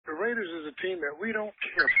Raiders is a team that we don't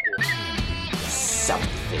care for.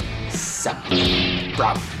 Something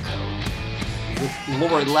Bronco with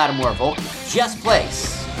Lori Lattimore Volkman, Jess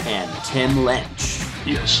Place, and Tim Lynch.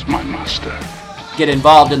 Yes, my master. Get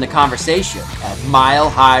involved in the conversation at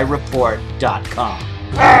milehighreport.com.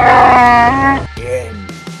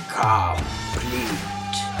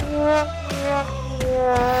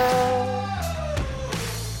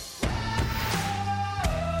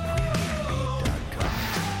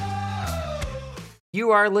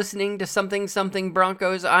 You are listening to Something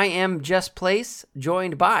Broncos. I am Jess Place,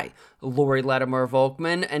 joined by Lori Lattimore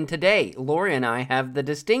Volkman, and today Lori and I have the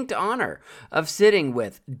distinct honor of sitting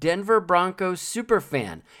with Denver Broncos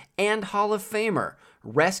superfan and Hall of Famer,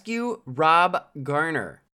 Rescue Rob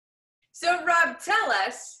Garner. So Rob, tell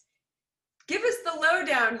us, give us the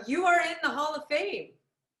lowdown. You are in the Hall of Fame.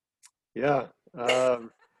 Yeah,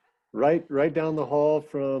 right down the hall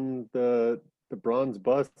from the bronze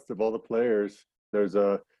busts of all the players. There's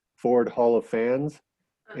a Ford Hall of Fans,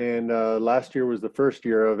 and last year was the first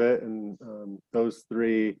year of it, and those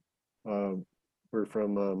three were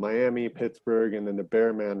from Miami, Pittsburgh, and then the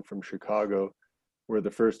Bearman from Chicago were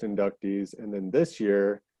the first inductees. And then this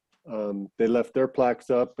year, they left their plaques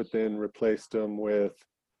up, but then replaced the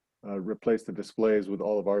displays with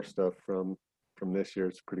all of our stuff from this year.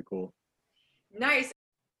 It's pretty cool. Nice.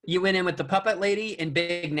 You went in with the Puppet Lady and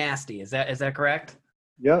Big Nasty. Is that correct?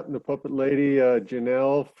 Yeah, the Puppet Lady,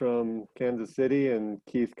 Janelle from Kansas City, and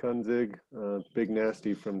Keith Kunzig, Big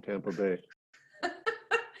Nasty from Tampa Bay.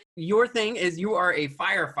 Your thing is you are a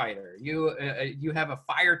firefighter. You have a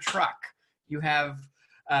fire truck. You have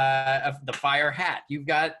the fire hat.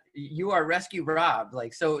 You are Rescue Rob.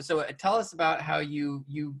 So tell us about how you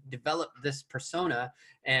developed this persona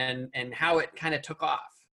and how it kind of took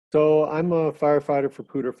off. So I'm a firefighter for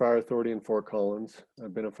Poudre Fire Authority in Fort Collins.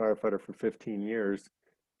 I've been a firefighter for 15 years.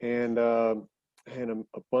 And a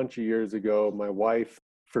bunch of years ago, my wife,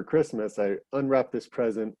 for Christmas, I unwrapped this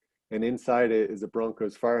present, and inside it is a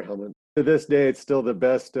Broncos fire helmet. To this day, it's still the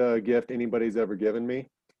best gift anybody's ever given me.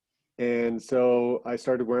 And so I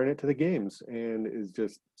started wearing it to the games, and it's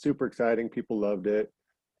just super exciting. People loved it.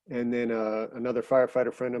 And then another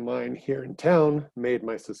firefighter friend of mine here in town made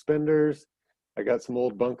my suspenders. I got some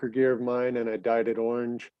old bunker gear of mine, and I dyed it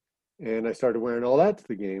orange, and I started wearing all that to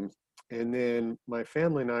the games. And then my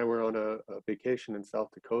family and I were on a vacation in South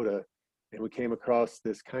Dakota, and we came across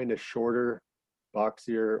this kind of shorter,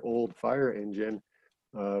 boxier, old fire engine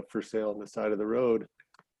for sale on the side of the road.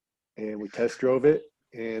 And we test drove it,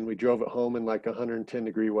 and we drove it home in like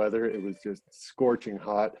 110-degree weather. It was just scorching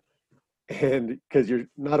hot. And because you're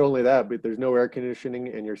not only that, but there's no air conditioning,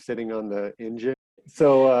 and you're sitting on the engine.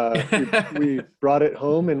 So we brought it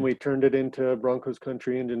home, and we turned it into Broncos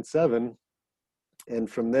Country Engine 7. And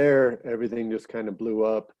from there, everything just kind of blew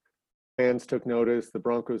up. Fans took notice. The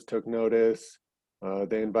Broncos took notice.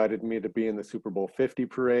 They invited me to be in the Super Bowl 50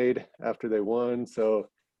 parade after they won. So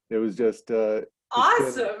it was just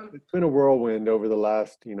awesome. It's been a whirlwind over the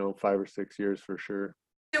last 5 or 6 years for sure.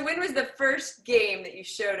 So when was the first game that you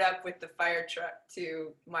showed up with the fire truck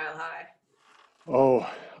to Mile High? Oh,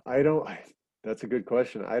 that's a good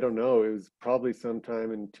question. I don't know. It was probably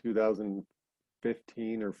sometime in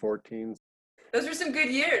 2015 or 14. Those were some good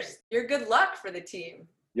years. You're good luck for the team.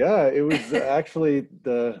 Yeah, it was actually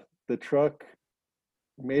the truck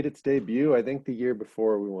made its debut, I think, the year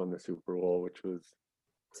before we won the Super Bowl, which was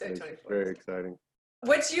very exciting.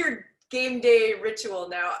 What's your game day ritual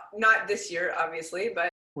now? Not this year, obviously,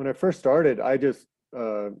 but when I first started, I just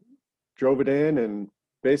drove it in and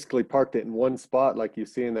basically parked it in one spot, like you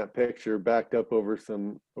see in that picture, backed up over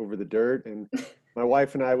the dirt, and my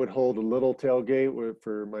wife and I would hold a little tailgate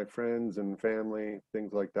for my friends and family,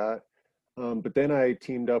 things like that. But then I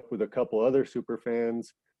teamed up with a couple other super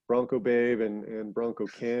fans, Bronco Babe and Bronco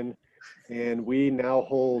Ken, and we now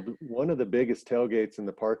hold one of the biggest tailgates in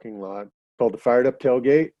the parking lot called the Fired Up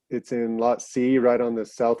Tailgate. It's in Lot C, right on the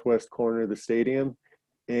southwest corner of the stadium,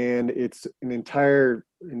 and it's an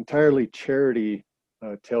entirely charity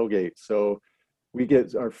tailgate. So we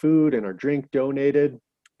get our food and our drink donated,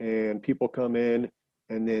 and people come in,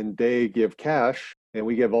 and then they give cash, and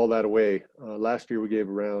we give all that away. Last year, we gave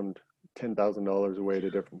around $10,000 away to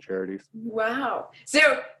different charities. Wow.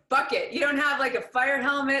 So, bucket, you don't have like a fire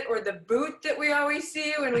helmet or the boot that we always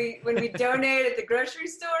see when we donate at the grocery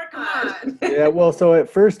store? Come on. Yeah, well, so at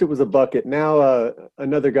first it was a bucket. Now,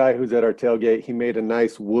 another guy who's at our tailgate, he made a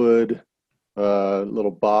nice wood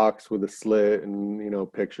little box with a slit and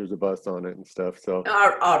pictures of us on it and stuff. So all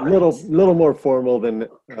right. little more formal than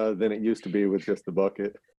it used to be with just the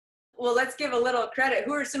bucket. Well, let's give a little credit.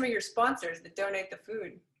 Who are some of your sponsors that donate the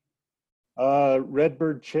food?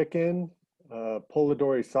 Redbird Chicken,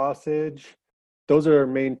 Polidori Sausage. Those are our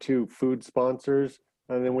main two food sponsors.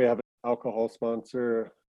 And then we have an alcohol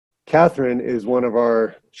sponsor. Catherine is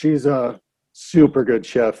she's a super good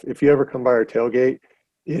chef. If you ever come by our tailgate,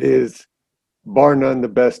 it is bar none the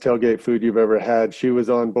best tailgate food you've ever had. She was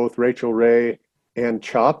on both Rachel Ray and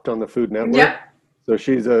Chopped on the Food Network. Yep. So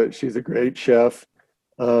she's a great chef.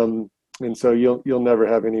 And so you'll never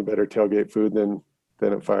have any better tailgate food than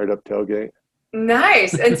a Fired Up Tailgate.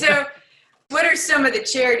 Nice. And so what are some of the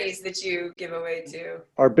charities that you give away to?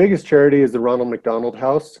 Our biggest charity is the Ronald McDonald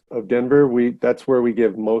House of Denver. That's where we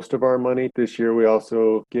give most of our money. This year we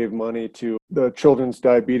also gave money to the Children's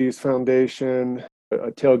Diabetes Foundation,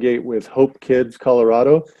 a tailgate with Hope Kids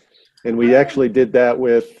Colorado. And we actually did that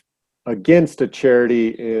against a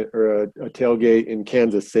charity or a tailgate in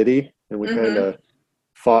Kansas City. And we kind of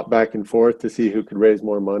fought back and forth to see who could raise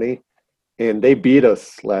more money. And they beat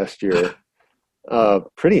us last year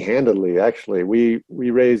pretty handily, actually. We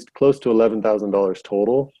raised close to $11,000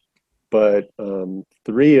 total, but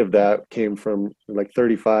 3 of that came from, like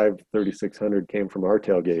 3,600 came from our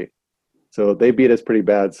tailgate. So they beat us pretty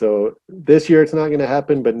bad. So this year it's not going to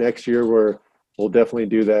happen, but next year we'll definitely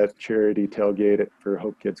do that charity tailgate for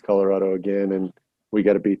Hope Kids Colorado again, and we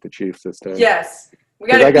got to beat the Chiefs this time. Yes. We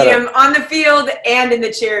got to beat them on the field and in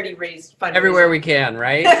the charity raise fundraiser. Everywhere we can,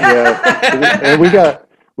 right? Yeah. And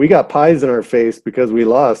we got pies in our face because we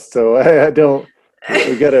lost. So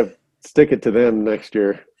we got to stick it to them next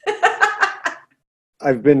year.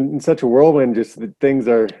 I've been in such a whirlwind, just the things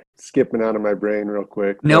are skipping out of my brain real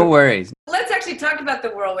quick. No worries. Let's actually talk about the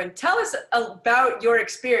whirlwind. Tell us about your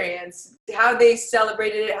experience, how they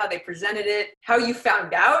celebrated it, how they presented it, how you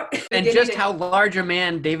found out. And just how large a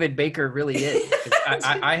man David Baker really is.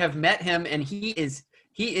 I have met him, and he is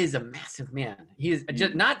a massive man. He is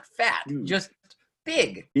just not fat, just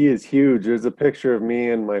big. He is huge. There's a picture of me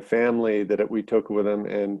and my family that we took with him,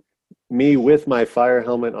 and me with my fire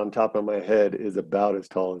helmet on top of my head is about as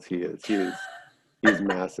tall as he is. He's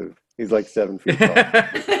massive. He's like 7 feet tall.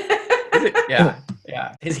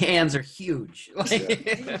 Yeah. His hands are huge.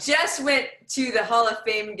 Jess went to the Hall of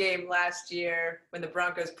Fame game last year when the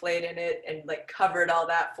Broncos played in it and covered all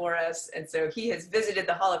that for us. And so he has visited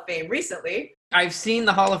the Hall of Fame recently. I've seen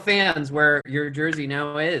the Hall of Fans where your jersey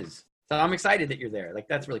now is. So I'm excited that you're there.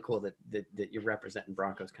 That's really cool that you're representing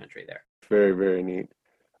Broncos country there. Very, very neat.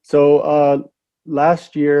 So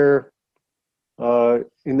last year,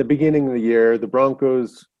 in the beginning of the year, the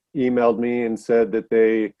Broncos emailed me and said that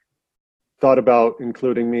they thought about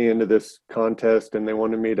including me into this contest, and they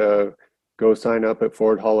wanted me to go sign up at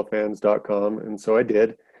FordHallOfFans.com, and so I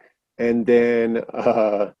did. And then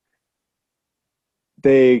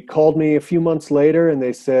they called me a few months later, and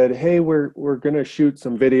they said, "Hey, we're going to shoot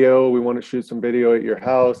some video. We want to shoot some video at your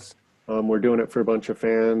house. We're doing it for a bunch of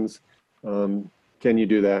fans. Can you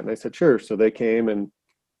do that?" And I said, "Sure." So they came, and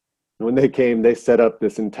when they came, they set up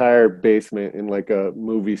this entire basement in like a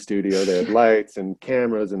movie studio. They had lights and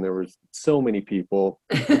cameras, and there was so many people.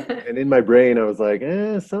 And in my brain, I was like,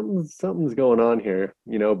 something's going on here,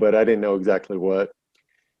 but I didn't know exactly what.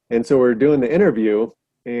 And so we're doing the interview,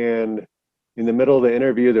 and in the middle of the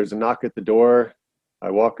interview, there's a knock at the door.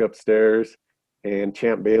 I walk upstairs, and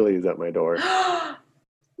Champ Bailey is at my door.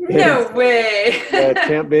 No way.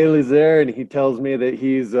 Champ Bailey's there, and he tells me that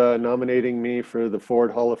he's nominating me for the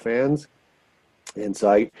Ford Hall of Fans. And so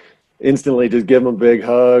I instantly just give him a big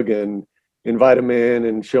hug and invite him in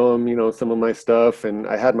and show him, some of my stuff. And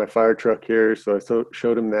I had my fire truck here, so I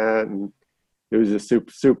showed him that, and it was just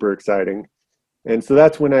super, super exciting. And so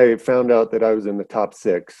that's when I found out that I was in the top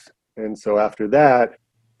 6. And so after that,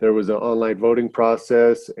 there was an online voting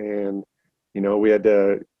process, and, we had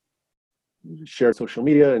to share social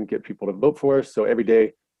media and get people to vote for us. So every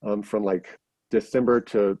day from like December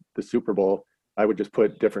to the Super Bowl, I would just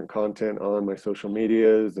put different content on my social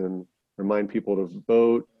medias and remind people to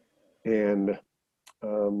vote. And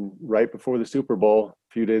right before the Super Bowl, a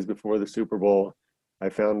few days before the Super Bowl, I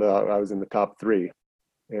found out I was in the top 3.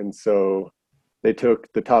 And so they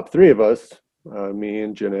took the top 3 of us, me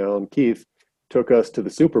and Janelle and Keith, took us to the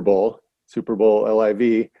Super Bowl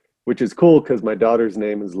LIV, which is cool because my daughter's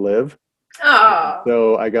name is Liv. Oh.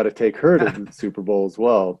 So I got to take her to the Super Bowl as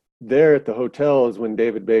well. There at the hotel is when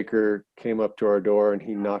David Baker came up to our door, and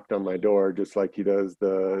he knocked on my door just like he does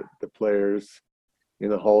the players in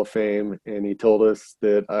the Hall of Fame. And he told us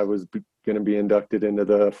that I was going to be inducted into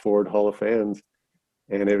the Ford Hall of Fans.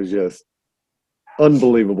 And it was just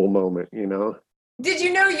unbelievable moment, Did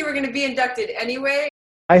you know you were going to be inducted anyway?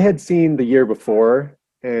 I had seen the year before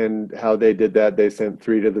And how they did that, they sent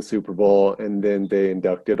 3 to the Super Bowl, and then they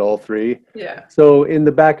inducted all 3. Yeah. So in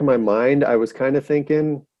the back of my mind, I was kind of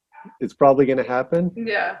thinking it's probably going to happen.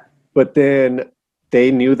 Yeah. But then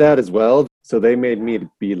they knew that as well. So they made me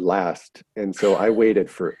be last. And so I waited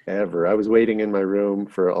forever. I was waiting in my room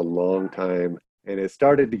for a long time. And it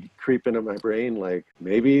started to creep into my brain, like,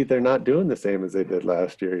 maybe they're not doing the same as they did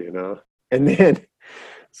last year, you know? And then,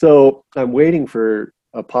 so I'm waiting for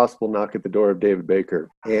a possible knock at the door of David Baker,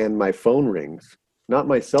 and my phone rings. Not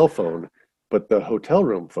my cell phone, but the hotel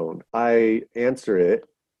room phone. I answer it,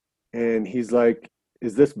 and he's like,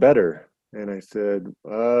 "Is this better?" And I said,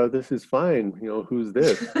 "This is fine. You know, who's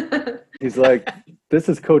this?" He's like, "This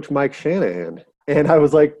is Coach Mike Shanahan." And I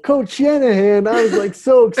was like, "Coach Shanahan!" I was like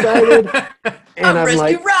so excited. And I'm Rescue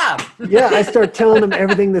like, Rob. yeah, I start telling him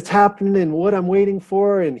everything that's happening and what I'm waiting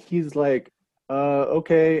for. And he's like,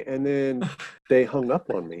 okay. And then they hung up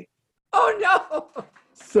on me. Oh no.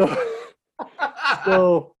 So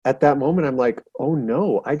at that moment, I'm like, oh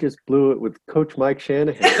no, I just blew it with Coach Mike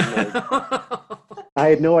Shanahan. Like, I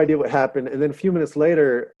had no idea what happened. And then a few minutes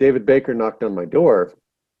later, David Baker knocked on my door.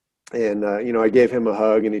 And, I gave him a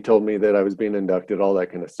hug, and he told me that I was being inducted, all that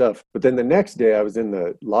kind of stuff. But then the next day I was in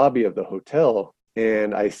the lobby of the hotel,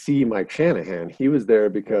 and I see Mike Shanahan. He was there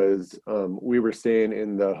because we were staying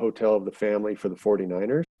in the hotel of the family for the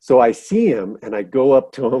 49ers. So I see him, and I go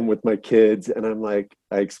up to him with my kids, and I'm like,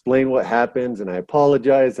 I explain what happens, and I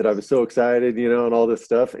apologize that I was so excited, and all this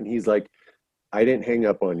stuff. And he's like, I didn't hang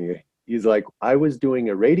up on you. He's like, I was doing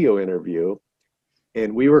a radio interview,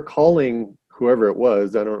 and we were calling whoever it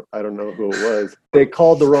was. I don't know who it was. They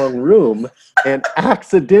called the wrong room and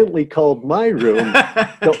accidentally called my room,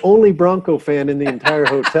 the only Bronco fan in the entire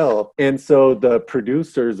hotel. And so the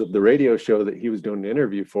producers of the radio show that he was doing the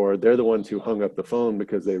interview for, they're the ones who hung up the phone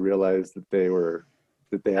because they realized that they had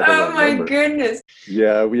the wrong number. Goodness.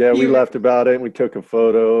 Yeah, we laughed about it, and we took a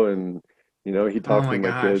photo, and he talked to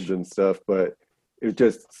my kids and stuff. But it was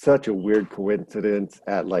just such a weird coincidence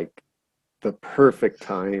at like the perfect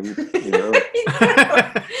time,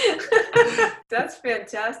 That's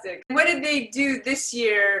fantastic. What did they do this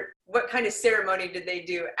year? What kind of ceremony did they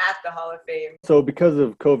do at the Hall of Fame? So because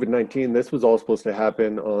of COVID-19, this was all supposed to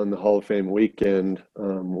happen on the Hall of Fame weekend,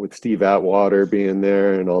 with Steve Atwater being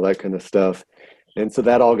there and all that kind of stuff. And so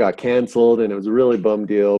that all got canceled, and it was a really bum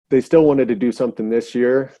deal. They still wanted to do something this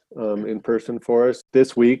year in person for us.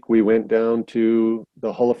 This week, we went down to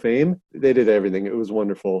the Hall of Fame. They did everything. It was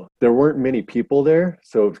wonderful. There weren't many people there,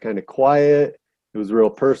 so it was kind of quiet. It was real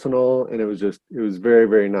personal, and it was very,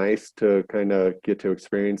 very nice to kind of get to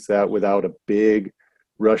experience that without a big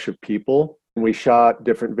rush of people. And we shot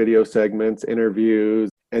different video segments, interviews,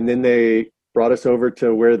 and then they brought us over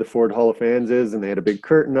to where the Ford Hall of Fans is, and they had a big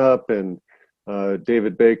curtain up, and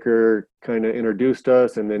David Baker kind of introduced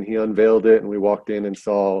us, and then he unveiled it, and we walked in and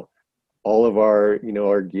saw all of our,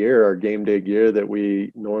 our gear, our game day gear that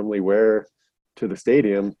we normally wear to the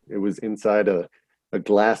stadium. It was inside a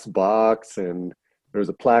glass box, and there was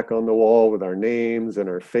a plaque on the wall with our names and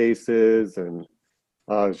our faces, and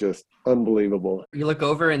it was just unbelievable. You look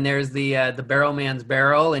over and there's the barrel man's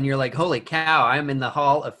barrel, and you're like, holy cow, I'm in the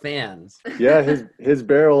Hall of Fans. Yeah, his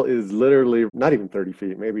barrel is literally not even 30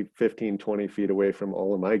 feet, maybe 15, 20 feet away from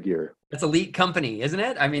all of my gear. That's elite company, isn't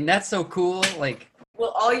it? I mean, that's so cool. Like,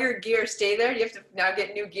 will all your gear stay there? Do you have to now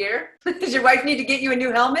get new gear? Does your wife need to get you a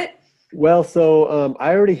new helmet? Well, so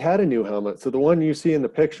I already had a new helmet. So the one you see in the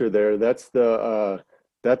picture there, that's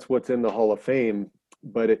what's in the Hall of Fame,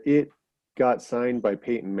 but it got signed by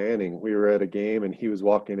Peyton Manning. We were at a game, and he was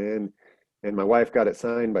walking in, and my wife got it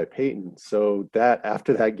signed by Peyton. So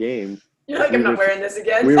after that game, you're like, I'm not wearing this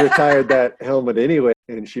again. We retired that helmet anyway,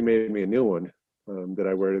 and she made me a new one that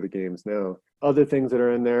I wear to the games now. Other things that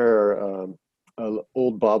are in there are an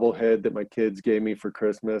old bobblehead that my kids gave me for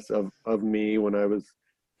Christmas of me when I was,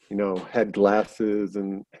 had glasses,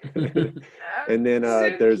 and and then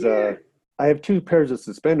So there's cute. I have 2 pairs of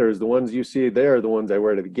suspenders. The ones you see there are the ones I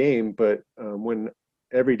wear to the game, but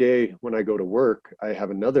every day when I go to work, I have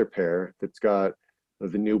another pair that's got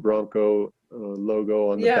the new Bronco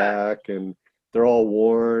logo on the back, and they're all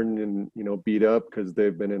worn and beat up because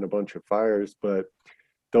they've been in a bunch of fires, but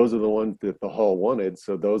those are the ones that the Hall wanted,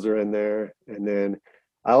 so those are in there. And then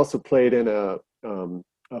I also played in a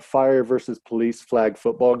fire versus police flag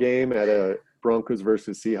football game at a Broncos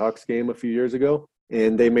versus Seahawks game a few years ago.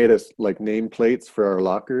 And they made us like nameplates for our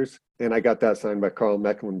lockers. And I got that signed by Carl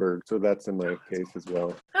Mecklenburg. So that's in my case as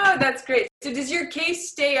well. Oh, that's great. So does your case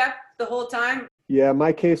stay up the whole time? Yeah,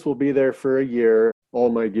 my case will be there for a year. All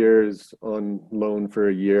my gear is on loan for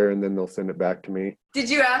a year, and then they'll send it back to me. Did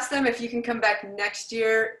you ask them if you can come back next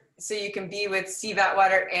year so you can be with Steve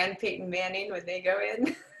Atwater and Peyton Manning when they go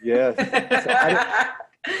in. Yes.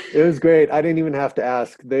 It was great. I didn't even have to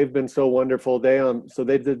ask. They've been so wonderful. So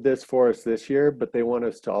they did this for us this year, but they want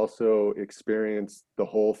us to also experience the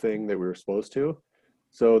whole thing that we were supposed to.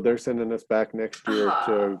 So they're sending us back next year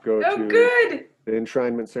to go to good. the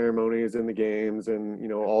enshrinement ceremonies and the games and, you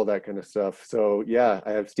know, all that kind of stuff. So yeah,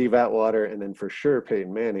 I have Steve Atwater and then for sure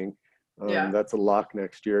Peyton Manning. That's a lock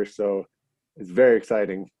next year. So it's very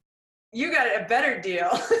exciting. You got a better deal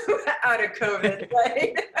out of COVID,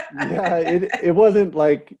 right? Yeah, it wasn't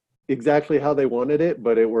like exactly how they wanted it,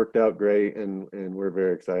 but it worked out great, and we're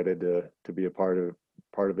very excited to be a part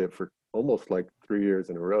of it for almost like 3 years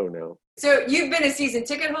in a row now. So you've been a season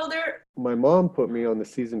ticket holder? My mom put me on the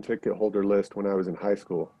season ticket holder list when I was in high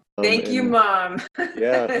school. Thank you, Mom.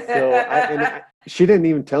 Yeah, so she didn't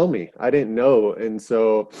even tell me. I didn't know, and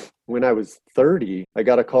so when I was 30, I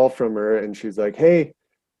got a call from her, and she's like, "Hey,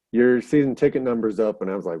 your season ticket number's up."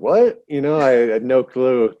 And I was like, "What?" You know, I had no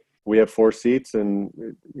clue. We have 4 seats, and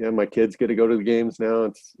yeah, my kids get to go to the games now.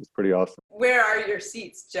 It's pretty awesome. Where are your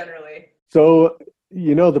seats generally? So,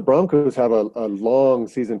 you know, the Broncos have a long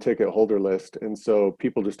season ticket holder list, and so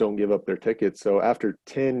people just don't give up their tickets. So after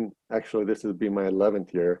 10, actually, this would be my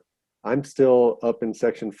 11th year, I'm still up in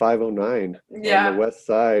section 509 on the west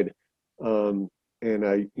side. And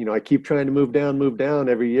I keep trying to move down.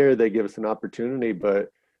 Every year they give us an opportunity, but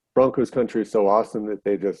Broncos country is so awesome that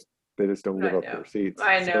they just don't give up their seats.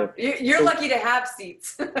 I know. So, you're lucky to have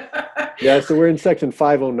seats. Yeah, so we're in section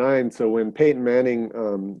 509. So when Peyton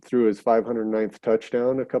Manning threw his 509th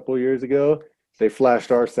touchdown a couple of years ago, they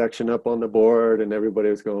flashed our section up on the board, and everybody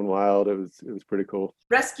was going wild. It was pretty cool.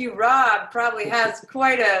 Rescue Rob probably has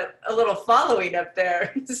quite a little following up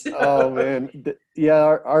there. So. Oh man,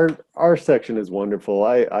 yeah, our section is wonderful.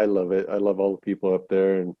 I love it. I love all the people up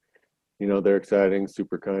there, and you know, they're exciting,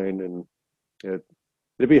 super kind, and it'd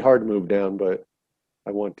be hard to move down, but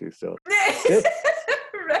I want to. So,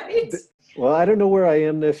 right. Well, I don't know where I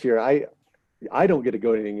am this year. I don't get to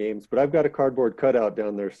go to any games, but I've got a cardboard cutout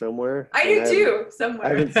down there somewhere. I do too, somewhere. I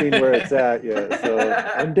haven't seen where it's at yet, so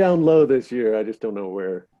I'm down low this year. I just don't know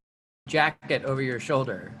where. Jacket over your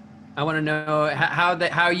shoulder. I want to know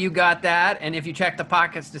how you got that, and if you checked the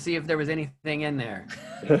pockets to see if there was anything in there.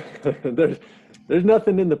 There's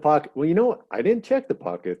nothing in the pocket. Well, you know, I didn't check the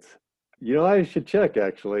pockets. You know, I should check,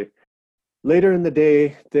 actually. Later in the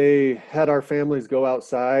day, they had our families go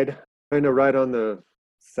outside. Kind of right on the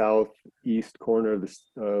southeast corner of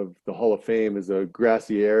the Hall of Fame is a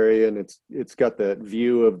grassy area, and it's got that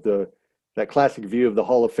view of that classic view of the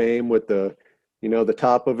Hall of Fame with the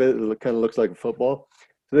top of it. It kind of looks like a football.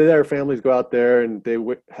 So they had our families go out there, and they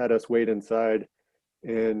had us wait inside,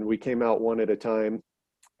 and we came out one at a time.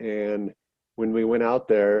 And when we went out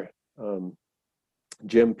there,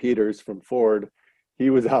 Jim Peters from Ford, he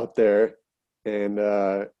was out there,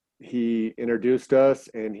 and he introduced us,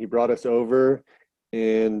 and he brought us over,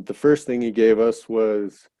 and the first thing he gave us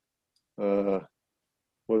was our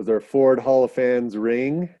Ford Hall of Fans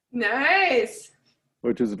ring. Nice.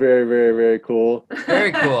 Which was very, very, very cool.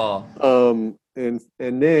 Very cool. And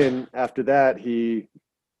then after that, he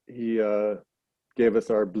gave us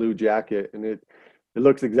our blue jacket, and it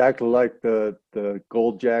looks exactly like the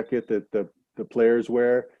gold jacket that the players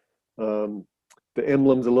wear. The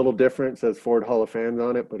emblem's a little different, says Ford Hall of Fans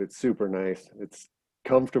on it, but it's super nice. It's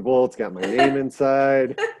comfortable. It's got my name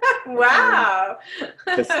inside. Wow.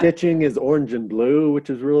 The stitching is orange and blue, which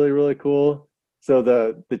is really, really cool. So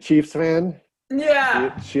the Chiefs fan,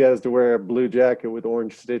 she has to wear a blue jacket with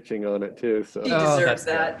orange stitching on it too. So he deserves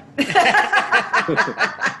that.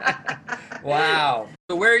 Wow.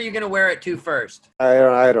 So where are you going to wear it to first?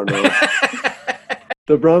 I don't know.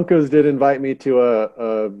 The Broncos did invite me to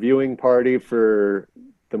a viewing party for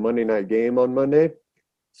the Monday night game on Monday.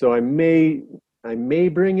 So I may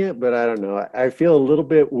bring it, but I don't know. I feel a little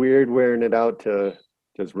bit weird wearing it out to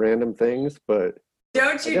just random things, but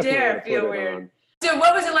don't you dare feel weird. So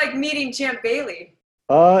what was it like meeting Champ Bailey?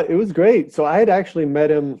 It was great. So I had actually met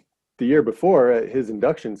him the year before at his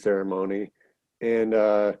induction ceremony,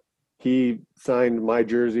 and he signed my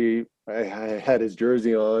jersey. I had his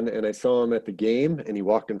jersey on, and I saw him at the game, and he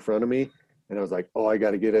walked in front of me, and I was like, oh, I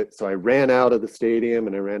got to get it. So I ran out of the stadium,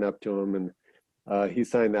 and I ran up to him, and he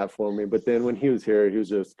signed that for me. But then when he was here, he was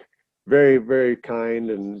just very, very kind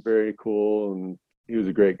and very cool, and he was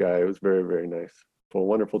a great guy. It was very, very nice. A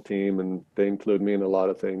wonderful team, and they include me in a lot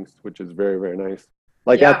of things, which is very, very nice.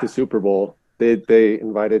 Like at the Super Bowl, they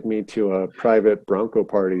invited me to a private Bronco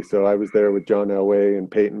party. So I was there with John Elway and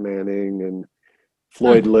Peyton Manning and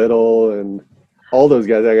Floyd Little, and all those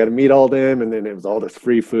guys. I got to meet all them, and then it was all this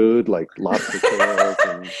free food like lobster tails.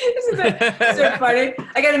 And, Isn't that so funny?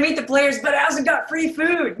 I got to meet the players, but I also got free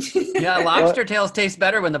food. Yeah, lobster tails taste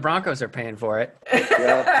better when the Broncos are paying for it.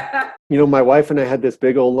 Yeah. You know, my wife and I had this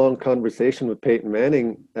big old long conversation with Peyton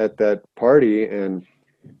Manning at that party, and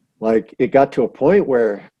like it got to a point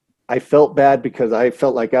where I felt bad because I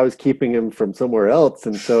felt like I was keeping him from somewhere else.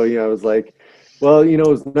 And so, I was like, well, it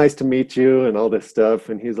was nice to meet you and all this stuff.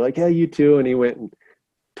 And he's like, yeah, you too. And he went and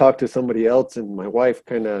talked to somebody else. And my wife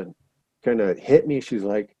kind of hit me. She's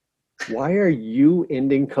like, why are you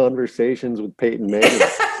ending conversations with Peyton Manning?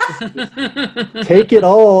 Take it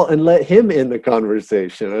all and let him end the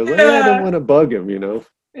conversation. I was like, I don't want to bug him,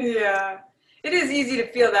 Yeah. It is easy to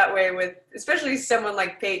feel that way with, especially someone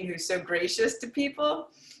like Peyton who's so gracious to people.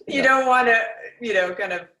 You don't want to,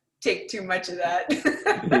 kind of take too much of that.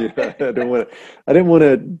 Yeah, I didn't want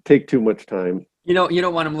to take too much time. You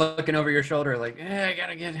don't want him looking over your shoulder like, I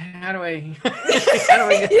gotta get. How do I? How do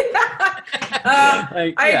I get?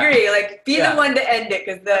 I agree. Like, be the one to end it,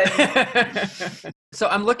 because then. So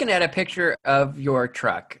I'm looking at a picture of your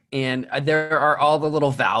truck, and there are all the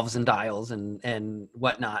little valves and dials and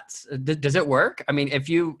whatnots. Does it work? I mean, if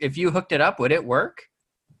you hooked it up, would it work?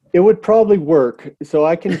 It would probably work. So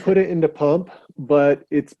I can put it into pump, but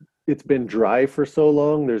it's been dry for so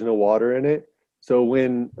long. There's no water in it. So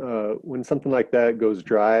when something like that goes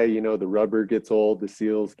dry, the rubber gets old, the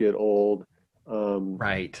seals get old.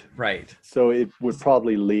 Right. So it would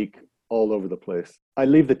probably leak all over the place. I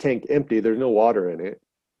leave the tank empty. There's no water in it.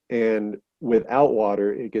 And without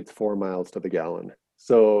water, it gets 4 miles to the gallon.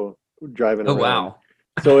 So driving around. Oh, wow.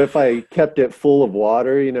 So if I kept it full of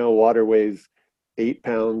water, water weighs 8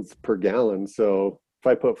 pounds per gallon. So if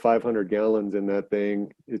I put 500 gallons in that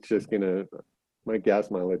thing, it's just my gas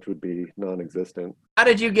mileage would be non-existent. How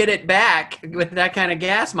did you get it back with that kind of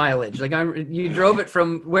gas mileage? Like, you drove it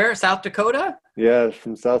from where? South Dakota? Yeah,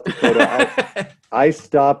 from South Dakota. I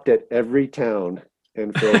stopped at every town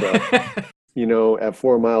and filled up. At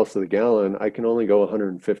 4 miles to the gallon, I can only go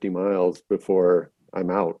 150 miles before I'm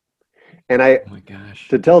out. And oh my gosh.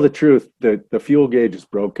 To tell the truth, the fuel gauge is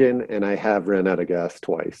broken, and I have ran out of gas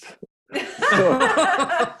twice. So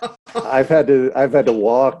I've had to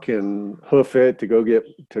walk and hoof it to go get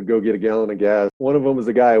a gallon of gas. One of them was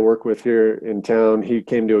a guy I work with here in town. He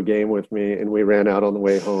came to a game with me, and we ran out on the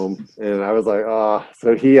way home. And I was like,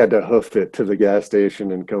 so he had to hoof it to the gas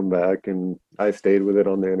station and come back. And I stayed with it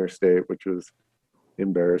on the interstate, which was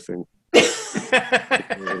embarrassing.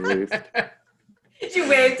 At least. Did you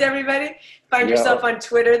wave to everybody? Find yourself on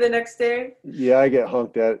Twitter the next day? Yeah, I get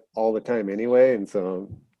honked at all the time anyway, and so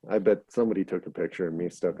I bet somebody took a picture of me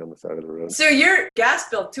stuck on the side of the road. So your gas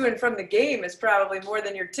bill to and from the game is probably more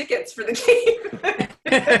than your tickets for the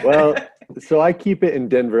game. Well, so I keep it in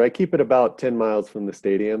Denver. I keep it about 10 miles from the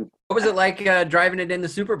stadium. What was it like driving it in the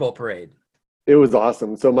Super Bowl parade? It was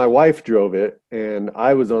awesome. So my wife drove it, and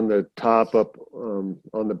I was on the top up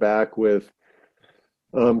on the back with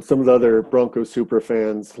some of the other Broncos super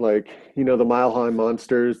fans, like, the Mile High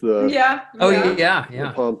Monsters, the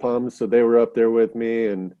pom-poms. So they were up there with me,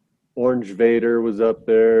 and Orange Vader was up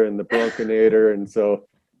there, and the Bronconator. And so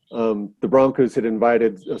the Broncos had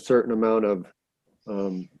invited a certain amount of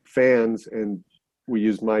fans, and we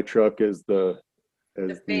used my truck as the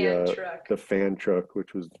fan truck,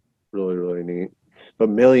 which was really, really neat. But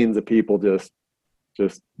millions of people just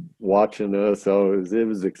watching us, so it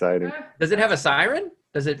was exciting. Does it have a siren?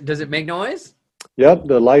 Does it make noise? Yep,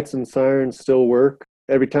 the lights and sirens still work.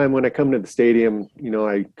 Every time when I come to the stadium,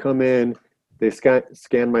 I come in, they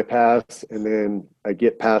scan my pass, and then I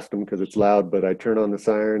get past them because it's loud, but I turn on the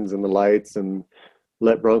sirens and the lights and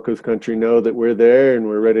let Broncos country know that we're there and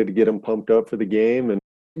we're ready to get them pumped up for the game. And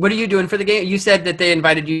what are you doing for the game? You said that they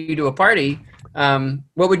invited you to a party.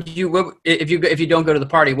 What if you don't go to the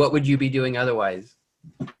party, what would you be doing otherwise?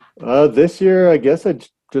 This year, I guess I'd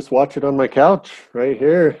just watch it on my couch right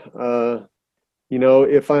here.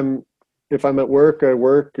 If I'm at work, I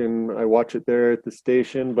work and I watch it there at the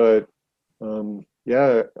station. But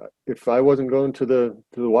if I wasn't going to the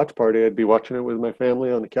watch party, I'd be watching it with my family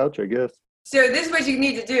on the couch, I guess. So this is what you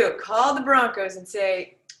need to do. Call the Broncos and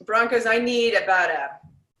say, Broncos, I need about a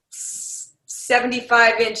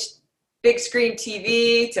 75-inch big screen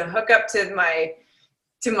TV to hook up to my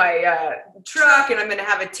truck, and I'm going to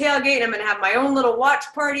have a tailgate, and I'm going to have my own little watch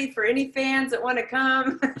party for any fans that want to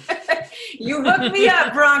come. You hook me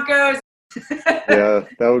up, Broncos. Yeah,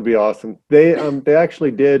 that would be awesome. They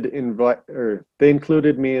actually did they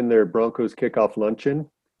included me in their Broncos kickoff luncheon,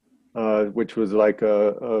 which was like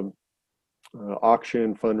a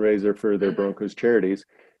auction fundraiser for their Broncos charities.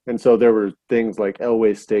 And so there were things like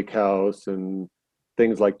Elway Steakhouse and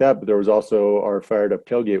things like that. But there was also our Fired Up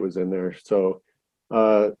tailgate was in there. So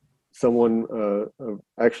someone,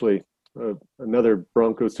 actually another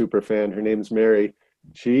Broncos super fan, her name's Mary.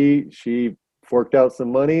 She forked out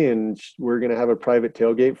some money, and we're gonna have a private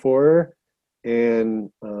tailgate for her.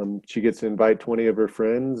 And she gets to invite 20 of her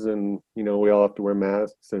friends, and we all have to wear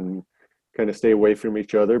masks and kind of stay away from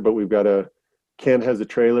each other. But Ken has a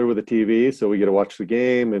trailer with a TV, so we get to watch the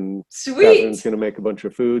game, and Sweet. Catherine's going to make a bunch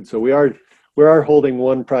of food. So we are holding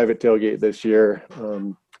one private tailgate this year,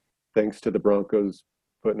 thanks to the Broncos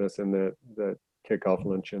putting us in that kickoff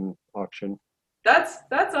luncheon auction. That's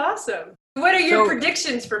awesome. What are your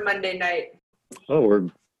predictions for Monday night? Oh, we're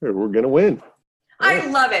going to win. I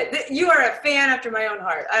love it. You are a fan after my own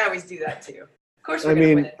heart. I always do that too. Of course, we're going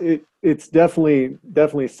to win it. It's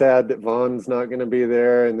definitely sad that Vaughn's not going to be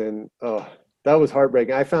there, and then that was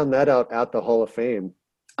heartbreaking. I found that out at the Hall of Fame.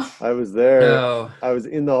 I was there. No. I was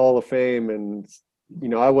in the Hall of Fame, and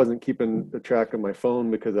I wasn't keeping the track of my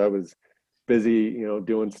phone because I was busy,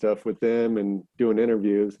 doing stuff with them and doing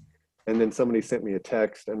interviews. And then somebody sent me a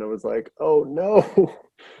text, and I was like, "Oh no!"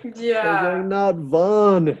 Yeah. I was like, "Not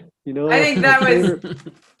Vaughn." I think that was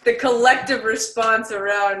the collective response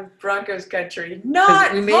around Broncos country.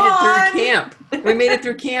 Not we made Vaughn! it through camp. We made it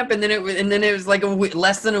through camp, and then it was like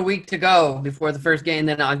less than a week to go before the first game.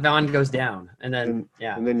 Then Vaughn goes down, and then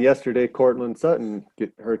And then yesterday, Cortland Sutton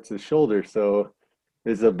hurts his shoulder, so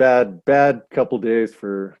it's a bad couple days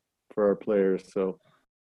for our players. So,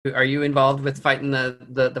 are you involved with fighting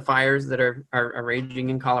the fires that are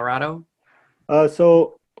raging in Colorado?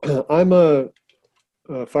 So I'm a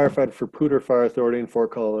firefighter for Poudre Fire Authority in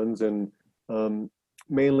Fort Collins, and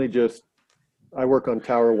mainly just I work on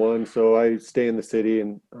Tower 1, so I stay in the city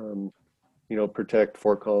and protect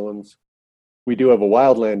Fort Collins. We do have a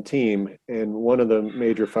wildland team, and one of the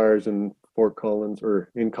major fires in Fort Collins or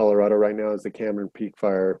in Colorado right now is the Cameron Peak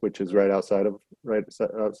Fire, which is right outside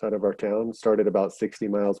of our town. Started about 60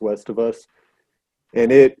 miles west of us,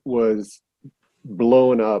 and it was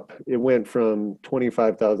blown up. It went from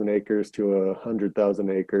 25,000 acres to 100,000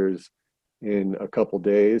 acres in a couple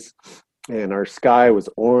days, and our sky was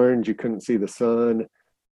orange. You couldn't see the sun.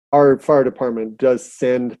 Our fire department does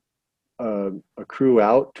send a crew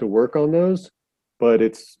out to work on those, but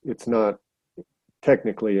it's not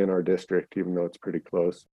technically in our district, even though it's pretty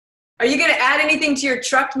close. Are you going to add anything to your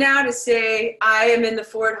truck now to say I am in the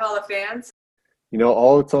Ford Hall of Fans?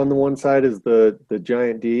 All it's on the one side is the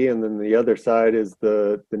giant D, and then the other side is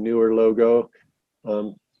the newer logo.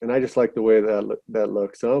 And I just like the way that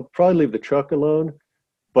looks. So I'll probably leave the truck alone,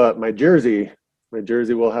 but my jersey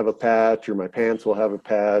will have a patch, or my pants will have a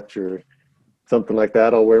patch, or something like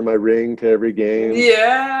that. I'll wear my ring to every game.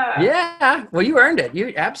 Yeah. Well, you earned it.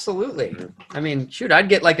 You absolutely. I mean, shoot, I'd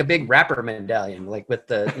get like a big rapper medallion, like with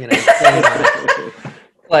the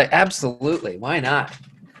like absolutely. Why not?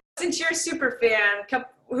 Since you're a super fan,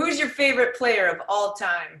 who's your favorite player of all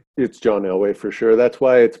time? It's John Elway for sure. That's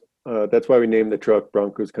why we named the truck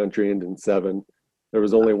Broncos Country Engine 7. There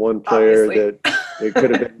was only one player that it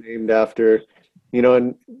could have been named after.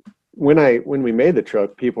 And when we made the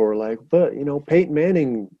truck, people were like, "But Peyton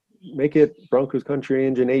Manning, make it Broncos Country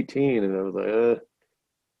Engine 18." And I was like,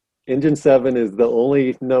 Engine 7 is the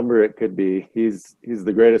only number it could be. He's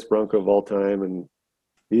the greatest Bronco of all time, and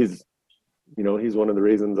he's one of the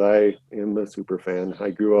reasons I am a super fan. I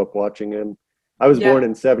grew up watching him. I was born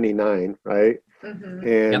in 79, right? Mm-hmm.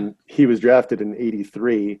 And he was drafted in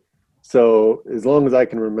 83. So as long as I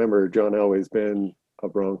can remember, John Elway's been a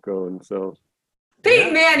Bronco. And so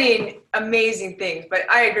Peyton Manning, amazing things, but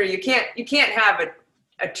I agree. You can't have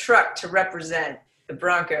a truck to represent the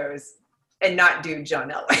Broncos and not do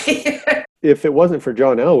John Elway. If it wasn't for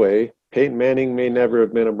John Elway, Peyton Manning may never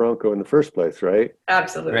have been a Bronco in the first place, right?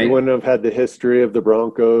 Absolutely. Right. He wouldn't have had the history of the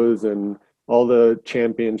Broncos and all the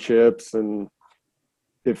championships. And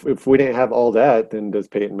if we didn't have all that, then does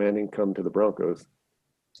Peyton Manning come to the Broncos?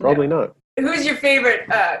 Probably not. Who's your favorite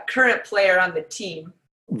current player on the team?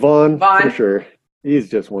 Vaughn, for sure. He's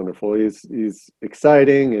just wonderful. He's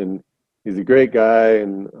exciting, and he's a great guy,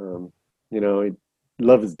 and he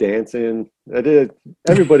loves dancing.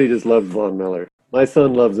 Everybody just loves Von Miller. My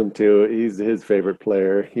son loves him too. He's his favorite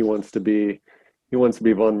player. He wants to be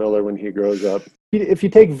Von Miller when he grows up. If you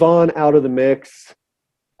take Vaughn out of the mix,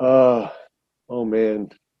 oh man,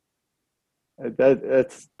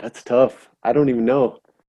 that's tough. I don't even know.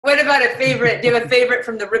 What about a favorite? Do you have a favorite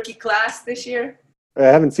from the rookie class this year? I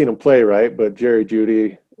haven't seen him play, right? But Jerry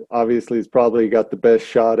Jeudy obviously has probably got the best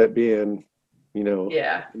shot at being,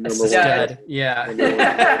 number stud.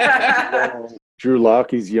 one. Drew Lock,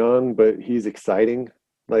 he's young, but he's exciting.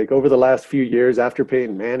 Like over the last few years after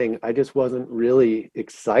Peyton Manning, I just wasn't really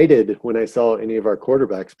excited when I saw any of our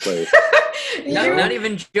quarterbacks play. Not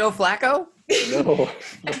even Joe Flacco? No.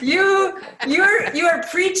 You are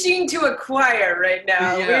preaching to a choir right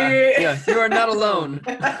now. Yeah, you are not alone.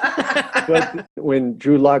 But when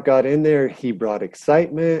Drew Lock got in there, he brought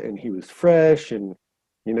excitement and he was fresh, and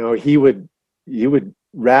he would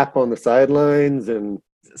rap on the sidelines, and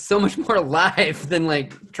So much more live than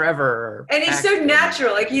like Trevor. Or and he's so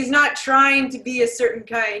natural. Like he's not trying to be a certain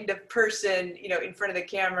kind of person, in front of the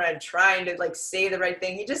camera and trying to like say the right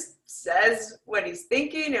thing. He just says what he's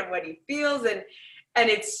thinking and what he feels, and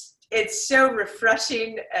it's so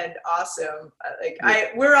refreshing and awesome.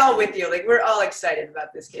 We're all with you. Like we're all excited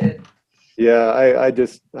about this kid. Yeah,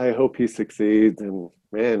 I hope he succeeds, and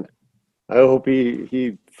man, I hope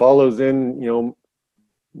he follows in,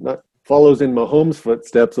 follows in Mahomes'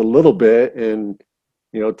 footsteps a little bit, and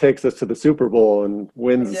takes us to the Super Bowl and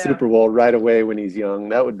wins the Super Bowl right away when he's young.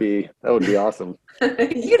 That would be awesome.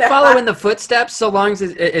 You can follow in the footsteps so long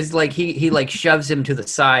as like he like shoves him to the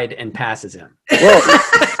side and passes him. Well,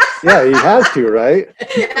 yeah, he has to, right?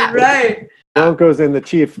 Yeah. Right. Broncos and the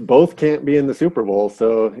Chiefs both can't be in the Super Bowl,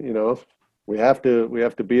 so we have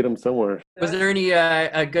to beat them somewhere. Was there any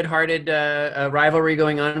a good-hearted rivalry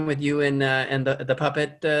going on with you and the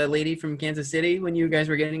puppet lady from Kansas City when you guys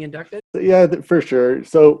were getting inducted? Yeah, for sure.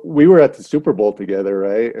 So we were at the Super Bowl together,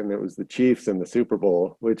 right? And it was the Chiefs in the Super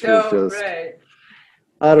Bowl, which was just, right.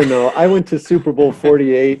 I don't know. I went to Super Bowl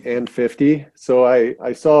 48 and 50, so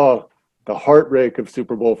I saw the heartbreak of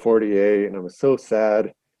Super Bowl 48, and I was so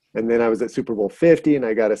sad. And then I was at Super Bowl 50, and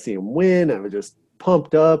I got to see him win. I was just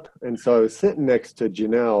pumped up, and so I was sitting next to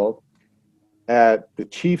Janelle at the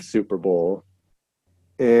Chiefs Super Bowl,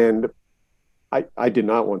 and I did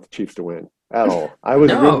not want the Chiefs to win at all. I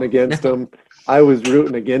was rooting against them. I was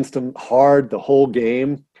rooting against them hard the whole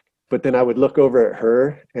game, but then I would look over at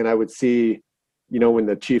her, and I would see, when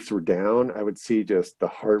the Chiefs were down, I would see just the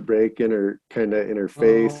heartbreak in her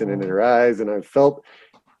face and in her eyes, and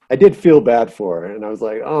I did feel bad for her, and I was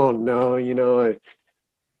like, oh no,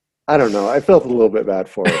 I don't know. I felt a little bit bad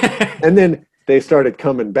for her. And then they started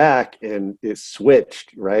coming back, and it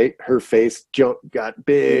switched, right? Her face got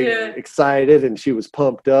big, excited, and she was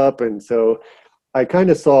pumped up. And so I kind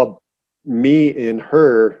of saw me in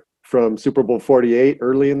her from Super Bowl 48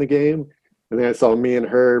 early in the game. And then I saw me and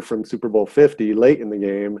her from Super Bowl 50 late in the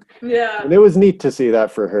game. Yeah. And it was neat to see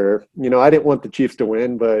that for her. I didn't want the Chiefs to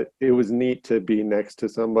win, but it was neat to be next to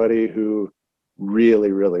somebody who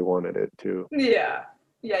really, really wanted it too. Yeah.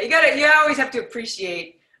 Yeah. You always have to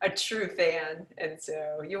appreciate a true fan. And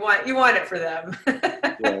so you want it for them.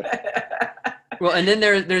 Yeah. Well, and then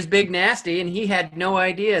there's Big Nasty, and he had no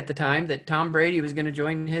idea at the time that Tom Brady was going to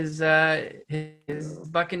join his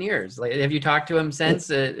Buccaneers. Like, have you talked to him since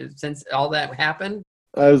all that happened?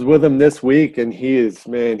 I was with him this week, and he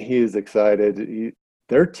is excited.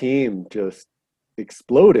 Their team just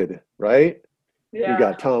exploded, right? Yeah. You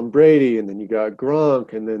got Tom Brady, and then you got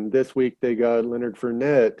Gronk, and then this week they got Leonard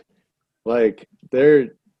Fournette. Like their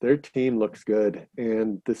team looks good,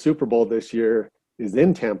 and the Super Bowl this year is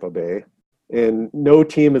in Tampa Bay. And no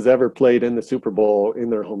team has ever played in the Super Bowl in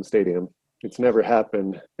their home stadium. It's never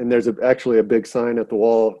happened. And there's actually a big sign on the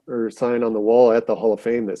wall at the Hall of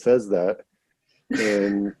Fame that says that.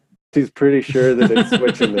 And he's pretty sure that it's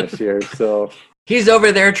switching this year. So he's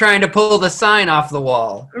over there trying to pull the sign off the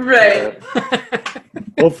wall. Right.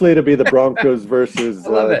 Hopefully it'll be the Broncos versus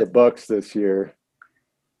the Bucks this year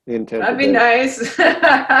in Tampa That'd be Bay. nice.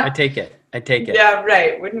 I take it. Yeah,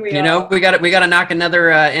 right. Wouldn't we? We got to knock another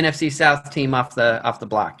NFC South team off the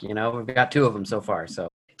block. We've got 2 of them so far. So,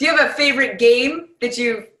 do you have a favorite game that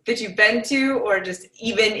you've been to, or just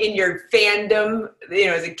even in your fandom,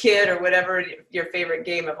 as a kid or whatever, your favorite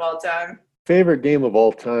game of all time? Favorite game of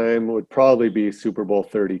all time would probably be Super Bowl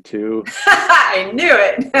 32. I knew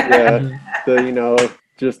it. Yeah,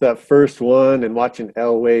 just that first one, and watching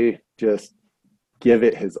Elway just give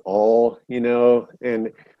it his all,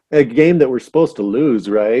 and a game that we're supposed to lose,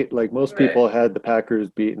 right? Like most people had the Packers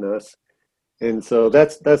beating us. And so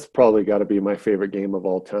that's probably got to be my favorite game of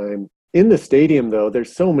all time. In the stadium, though,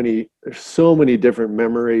 there's so many different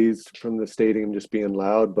memories from the stadium just being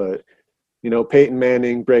loud. But, Peyton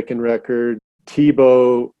Manning breaking record,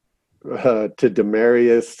 Tebow to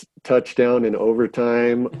Demaryius touchdown in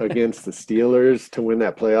overtime against the Steelers to win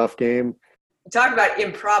that playoff game. Talk about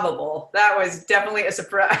improbable. That was definitely a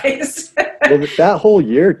surprise. Well, that whole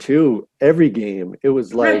year, too, every game, it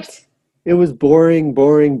was like, it was boring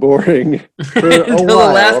for until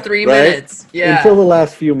the last 3 minutes. Yeah. Until the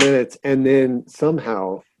last few minutes. And then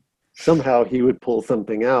somehow he would pull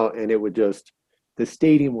something out, and it would just the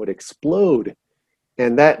stadium would explode.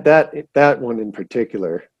 And that one in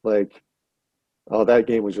particular, like, oh, that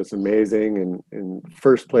game was just amazing. And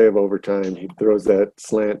first play of overtime, he throws that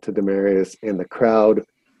slant to Demaryius, and the crowd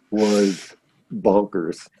was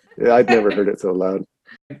bonkers. I'd never heard it so loud.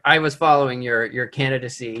 I was following your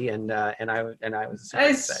candidacy, and I was super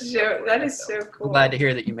excited. That is so cool. I'm glad to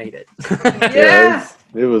hear that you made it. Yeah.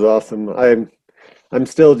 It was awesome. I'm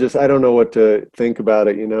still just, I don't know what to think about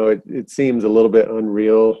it. You know, it seems a little bit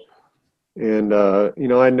unreal. And, you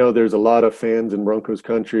know, I know there's a lot of fans in Broncos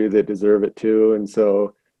country that deserve it too. And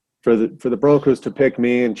so for the Broncos to pick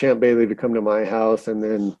me and Champ Bailey to come to my house, and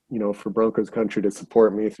then, you know, for Broncos country to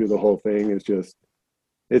support me through the whole thing is just,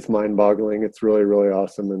 it's mind boggling. It's really, really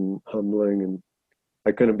awesome and humbling. And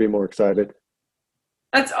I couldn't be more excited.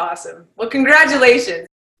 That's awesome. Well, congratulations.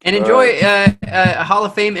 And enjoy a Hall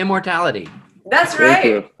of Fame immortality. That's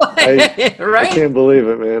Thank right. you. Right? I can't believe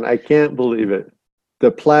it, man. I can't believe it.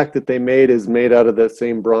 The plaque that they made is made out of that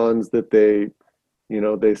same bronze that they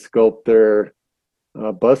sculpt their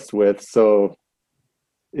busts with. So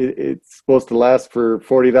it's supposed to last for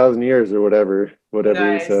 40,000 years or whatever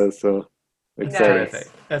Nice. he says. So exciting. Nice.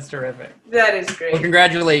 That's terrific. That is great. Well,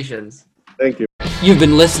 congratulations. Thank you. You've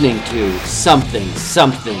been listening to Something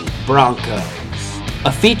Broncos,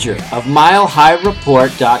 a feature of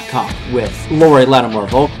MileHighReport.com with Lori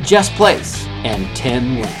Lattimore-Volk, Jess Place, and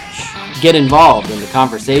Tim Lynch. Get involved in the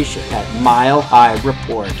conversation at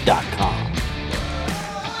MileHighReport.com.